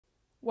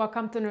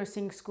Welcome to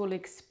Nursing School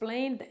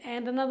Explained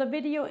and another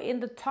video in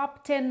the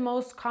top 10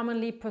 most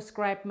commonly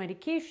prescribed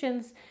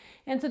medications.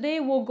 And today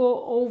we'll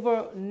go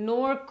over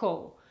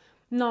Norco.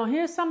 Now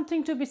here's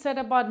something to be said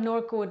about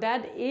Norco.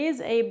 That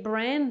is a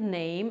brand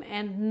name,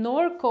 and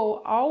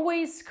Norco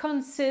always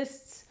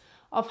consists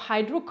of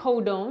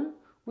hydrocodone,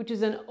 which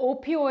is an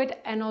opioid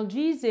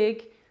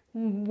analgesic,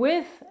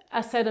 with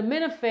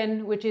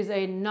acetaminophen, which is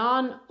a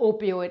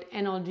non-opioid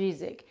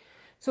analgesic.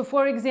 So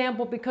for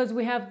example, because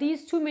we have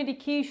these two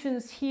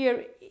medications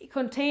here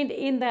contained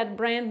in that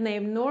brand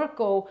name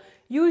Norco,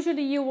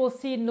 usually you will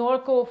see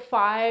Norco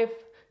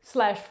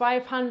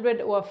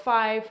 5/500 or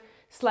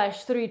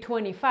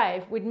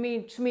 5/325,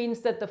 which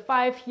means that the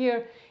 5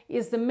 here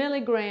is the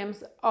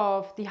milligrams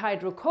of the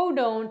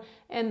hydrocodone,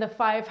 and the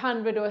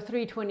 500 or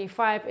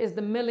 325 is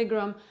the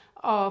milligram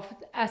of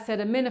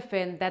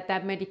acetaminophen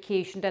that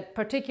medication, that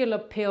particular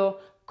pill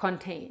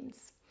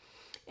contains.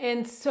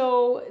 And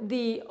so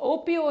the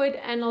opioid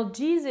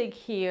analgesic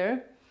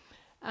here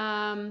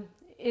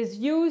is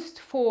used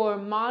for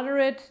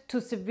moderate to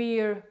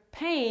severe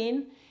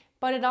pain,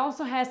 but it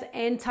also has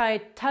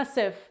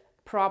antitussive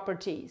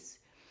properties.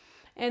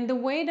 And the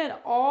way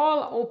that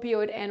all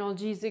opioid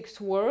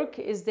analgesics work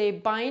is they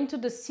bind to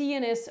the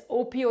CNS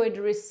opioid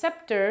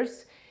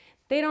receptors.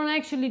 They don't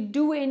actually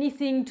do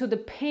anything to the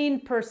pain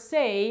per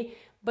se,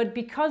 but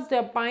because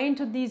they bind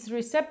to these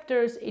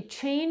receptors, it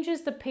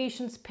changes the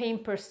patient's pain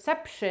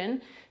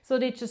perception, so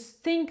they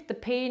just think the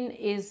pain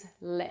is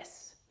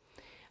less.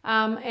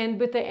 And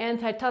with the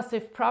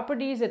antitussive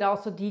properties, it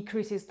also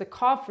decreases the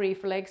cough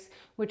reflex,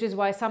 which is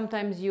why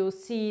sometimes you'll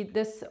see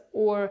this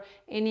or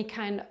any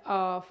kind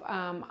of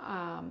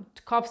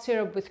cough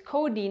syrup with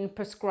codeine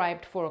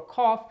prescribed for a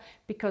cough,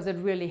 because it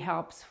really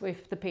helps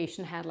if the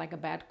patient had like a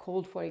bad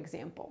cold, for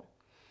example.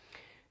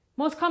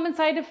 Most common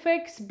side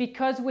effects,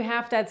 because we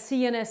have that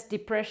CNS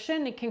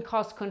depression, it can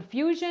cause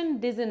confusion,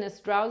 dizziness,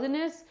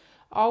 drowsiness.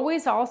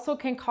 Always also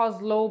can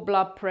cause low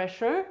blood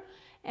pressure.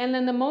 And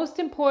then the most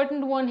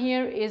important one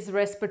here is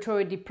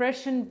respiratory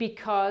depression,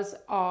 because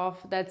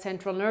of that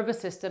central nervous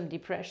system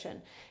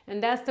depression.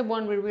 And that's the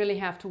one we really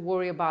have to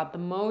worry about the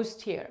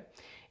most here.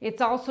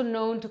 It's also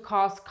known to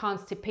cause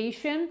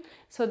constipation,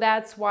 so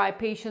that's why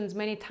patients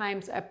many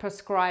times are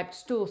prescribed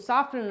stool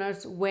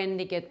softeners when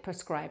they get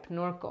prescribed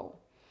Norco.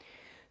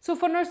 So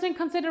for nursing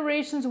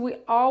considerations, we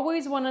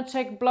always want to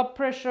check blood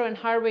pressure and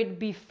heart rate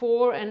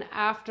before and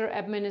after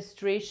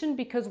administration,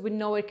 because we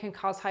know it can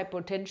cause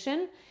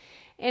hypotension.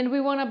 And we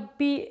want to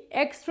be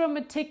extra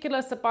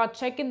meticulous about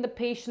checking the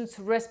patient's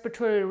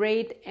respiratory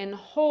rate and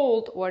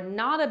hold or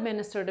not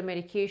administer the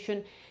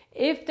medication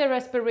if their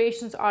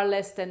respirations are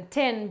less than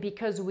 10,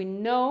 because we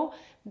know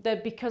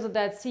that because of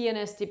that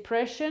CNS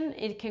depression,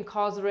 it can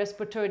cause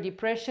respiratory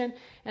depression.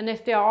 And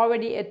if they're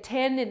already at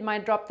 10, it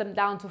might drop them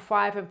down to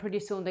 5, and pretty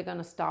soon they're going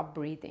to stop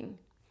breathing.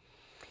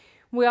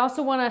 We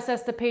also want to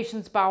assess the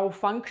patient's bowel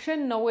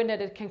function, knowing that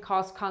it can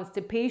cause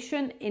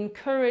constipation,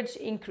 encourage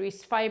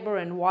increased fiber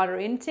and water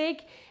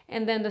intake,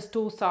 and then the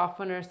stool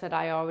softeners that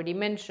I already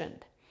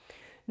mentioned.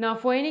 Now,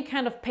 for any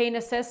kind of pain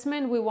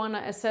assessment, we want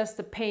to assess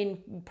the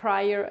pain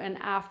prior and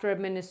after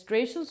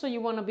administration. So you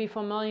want to be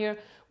familiar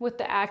with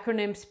the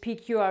acronyms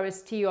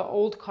OPQRST or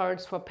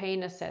OLDCARTS for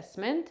pain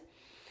assessment.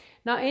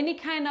 Now, any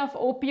kind of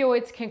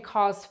opioids can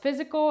cause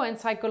physical and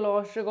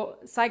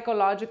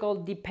psychological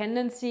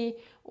dependency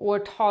or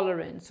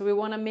tolerance. So we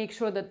want to make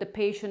sure that the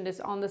patient is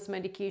on this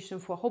medication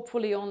for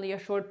hopefully only a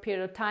short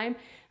period of time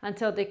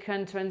until they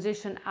can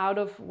transition out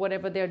of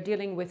whatever they're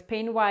dealing with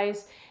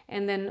pain-wise,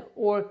 and then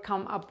or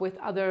come up with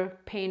other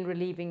pain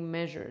relieving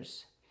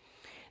measures.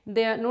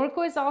 The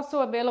Norco is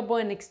also available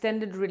in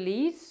extended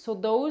release, so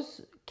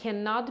those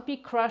cannot be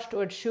crushed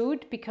or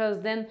chewed,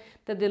 because then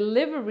the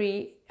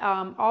delivery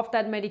of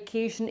that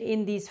medication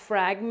in these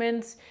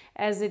fragments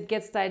as it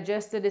gets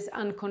digested is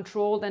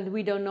uncontrolled, and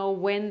we don't know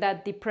when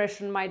that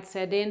depression might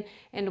set in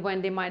and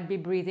when they might be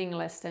breathing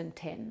less than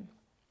 10.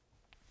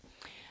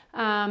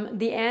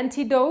 The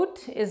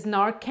antidote is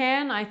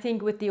Narcan. I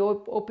think with the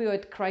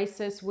opioid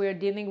crisis we're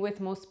dealing with,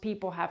 most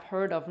people have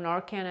heard of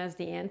Narcan as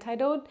the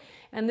antidote,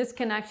 and this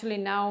can actually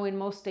now in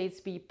most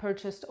states be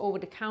purchased over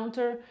the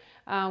counter,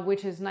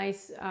 which is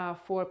nice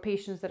for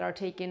patients that are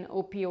taking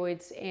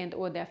opioids and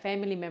or their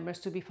family members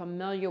to be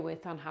familiar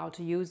with on how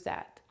to use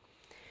that.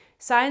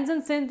 Signs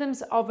and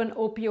symptoms of an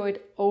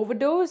opioid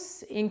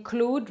overdose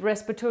include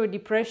respiratory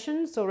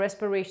depression, so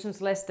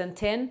respirations less than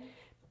 10,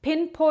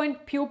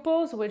 pinpoint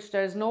pupils, which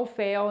there's no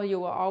fail, you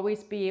will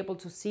always be able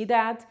to see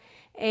that,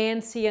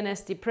 and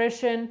CNS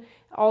depression,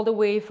 all the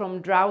way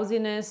from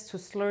drowsiness to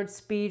slurred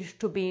speech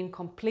to being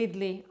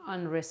completely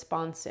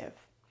unresponsive.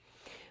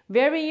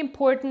 Very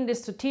important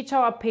is to teach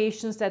our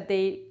patients that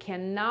they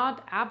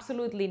cannot,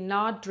 absolutely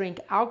not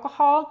drink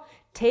alcohol,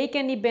 take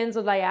any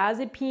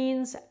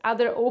benzodiazepines,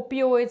 other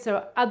opioids,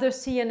 or other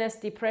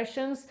CNS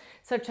depressions,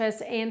 such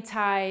as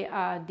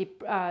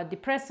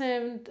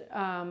antidepressant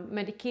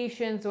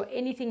medications or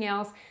anything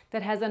else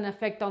that has an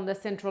effect on the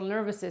central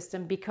nervous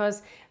system,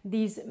 because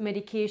these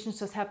medications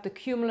just have the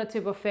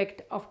cumulative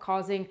effect of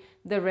causing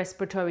the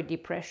respiratory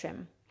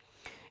depression.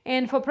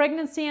 And for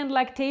pregnancy and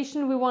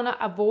lactation, we want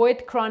to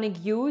avoid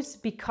chronic use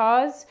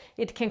because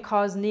it can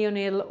cause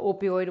neonatal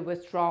opioid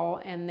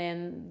withdrawal, and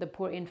then the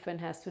poor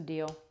infant has to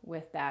deal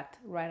with that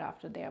right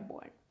after they are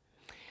born.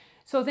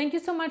 So thank you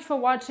so much for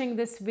watching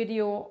this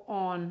video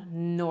on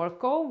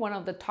Norco, one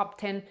of the top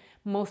 10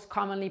 most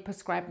commonly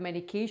prescribed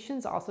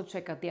medications. Also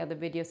check out the other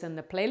videos in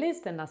the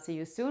playlist, and I'll see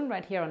you soon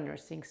right here on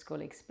Nursing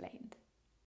School Explained.